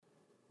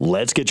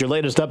Let's get your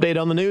latest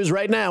update on the news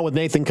right now with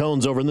Nathan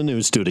Cohns over in the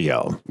news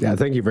studio. Yeah,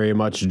 thank you very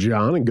much,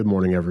 John, and good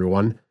morning,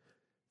 everyone.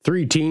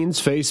 3 teens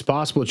face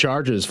possible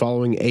charges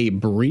following a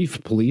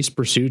brief police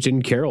pursuit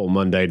in Carroll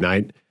Monday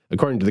night.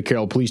 According to the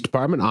Carroll Police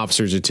Department,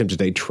 officers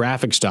attempted a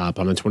traffic stop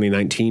on a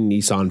 2019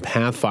 Nissan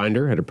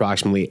Pathfinder at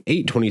approximately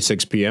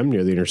 8:26 p.m.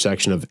 near the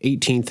intersection of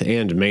 18th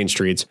and Main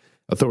Streets.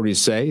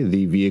 Authorities say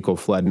the vehicle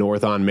fled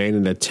north on Main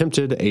and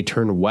attempted a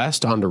turn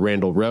west onto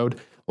Randall Road.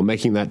 While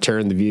making that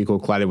turn, the vehicle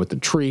collided with the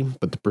tree,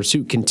 but the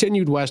pursuit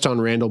continued west on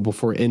Randall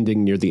before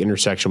ending near the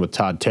intersection with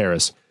Todd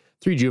Terrace.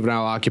 3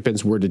 juvenile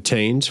occupants were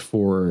detained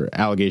for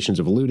allegations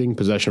of looting,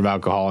 possession of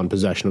alcohol, and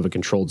possession of a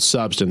controlled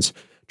substance.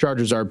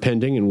 Charges are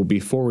pending and will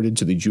be forwarded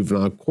to the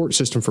juvenile court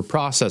system for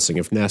processing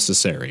if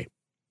necessary.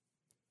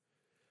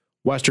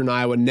 Western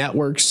Iowa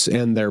Networks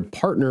and their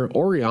partner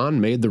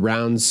Orion made the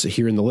rounds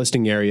here in the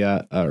listing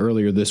area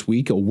earlier this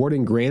week,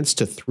 awarding grants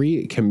to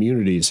 3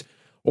 communities.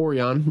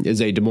 Orion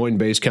is a Des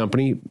Moines-based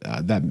company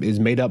that is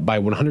made up by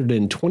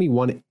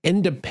 121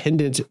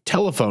 independent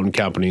telephone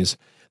companies.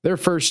 Their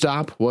first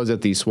stop was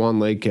at the Swan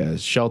Lake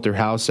Shelter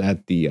House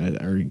at the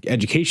or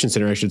Education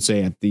Center, I should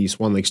say, at the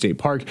Swan Lake State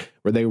Park,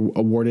 where they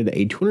awarded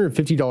a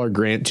 $250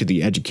 grant to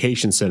the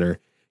Education Center.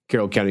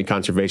 Carroll County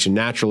Conservation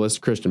Naturalist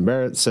Kristen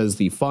Barrett says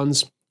the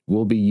funds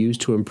will be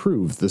used to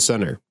improve the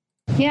center.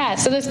 Yeah,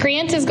 so this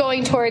grant is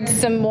going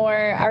towards some more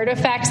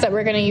artifacts that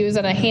we're going to use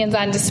on a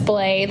hands-on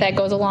display that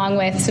goes along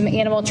with some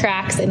animal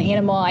tracks and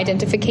animal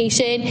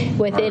identification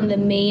within the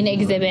main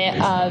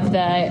exhibit of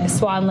the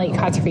Swan Lake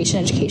Conservation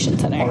Education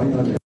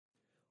Center.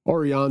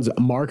 Orion's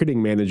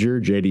marketing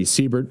manager, J.D.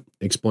 Siebert,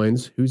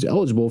 explains who's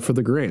eligible for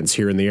the grants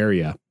here in the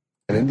area.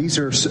 And these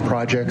are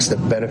projects that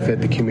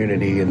benefit the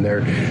community, and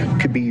they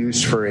could be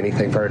used for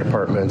anything, fire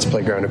departments,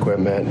 playground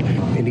equipment,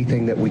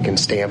 anything that we can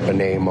stamp a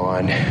name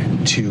on.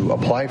 To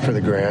apply for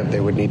the grant, they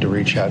would need to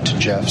reach out to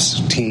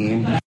Jeff's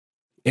team.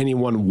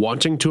 Anyone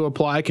wanting to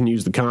apply can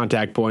use the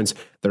contact points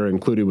that are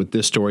included with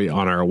this story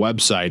on our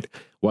website.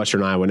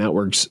 Western Iowa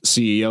Network's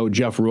CEO,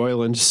 Jeff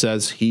Royland,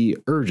 says he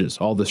urges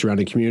all the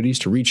surrounding communities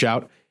to reach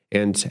out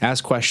and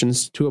ask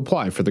questions to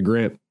apply for the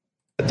grant.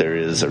 There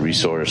is a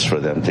resource for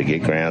them to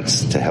get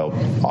grants to help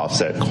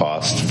offset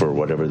costs for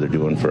whatever they're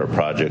doing for a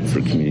project for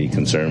community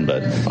concern.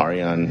 But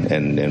Ariane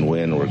and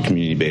WIN were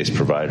community-based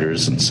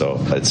providers, and so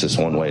it's just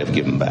one way of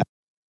giving back.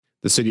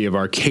 The city of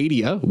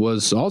Arcadia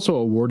was also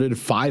awarded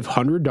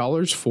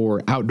 $500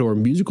 for outdoor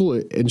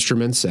musical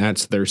instruments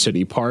at their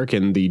city park,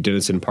 and the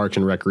Denison Parks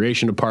and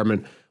Recreation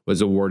Department was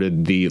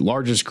awarded the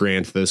largest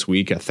grant this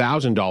week,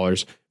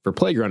 $1,000 for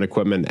playground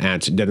equipment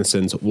at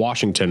Denison's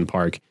Washington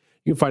Park.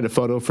 You can find a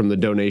photo from the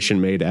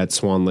donation made at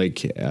Swan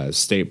Lake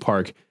State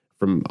Park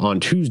from on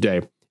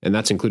Tuesday, and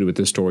that's included with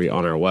this story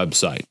on our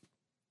website.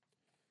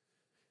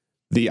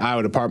 The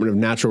Iowa Department of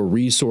Natural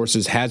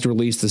Resources has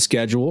released the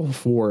schedule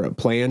for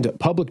planned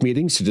public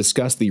meetings to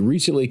discuss the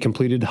recently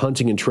completed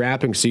hunting and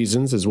trapping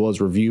seasons, as well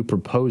as review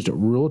proposed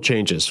rule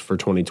changes for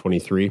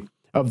 2023.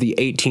 Of the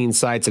 18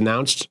 sites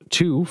announced,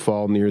 2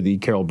 fall near the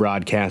Carroll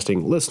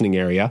Broadcasting listening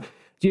area.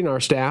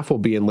 DNR staff will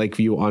be in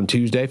Lakeview on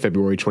Tuesday,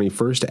 February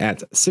 21st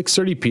at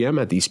 6:30 p.m.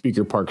 at the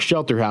Speaker Park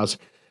Shelter House.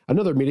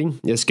 Another meeting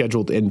is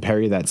scheduled in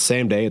Perry that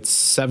same day at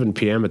 7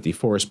 p.m. at the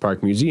Forest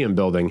Park Museum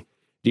building.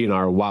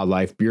 DNR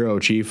Wildlife Bureau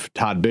Chief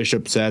Todd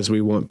Bishop says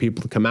we want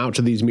people to come out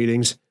to these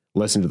meetings,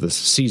 listen to the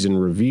season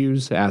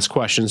reviews, ask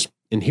questions,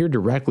 and hear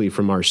directly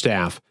from our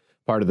staff.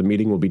 Part of the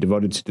meeting will be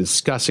devoted to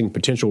discussing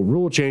potential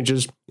rule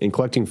changes and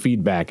collecting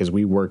feedback as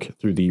we work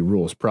through the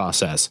rules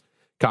process.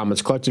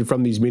 Comments collected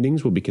from these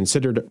meetings will be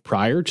considered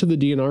prior to the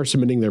DNR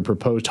submitting their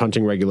proposed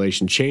hunting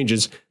regulation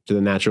changes to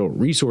the Natural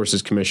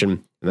Resources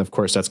Commission, and of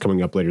course that's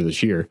coming up later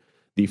this year.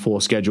 The full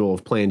schedule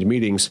of planned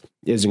meetings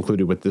is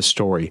included with this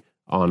story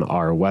on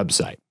our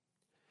website.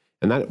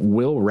 And that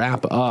will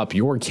wrap up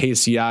your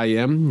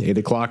KCIM 8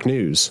 o'clock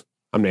news.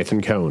 I'm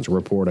Nathan Cohns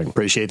reporting.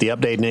 Appreciate the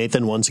update,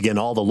 Nathan. Once again,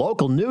 all the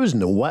local news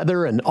and the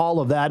weather and all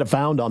of that are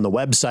found on the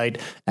website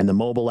and the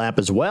mobile app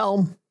as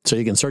well. So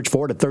you can search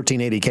for it at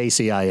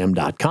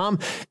 1380kcim.com,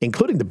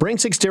 including the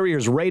Brinks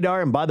Exteriors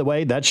radar. And by the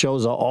way, that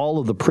shows all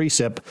of the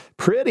precip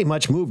pretty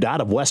much moved out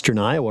of western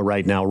Iowa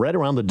right now, right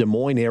around the Des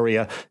Moines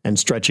area and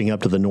stretching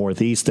up to the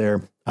northeast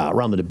there,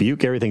 around the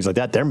Dubuque area, things like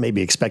that. They're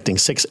maybe expecting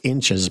 6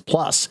 inches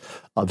plus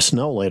of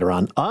snow later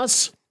on.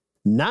 Us,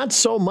 not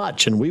so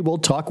much. And we will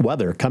talk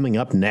weather coming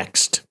up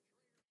next.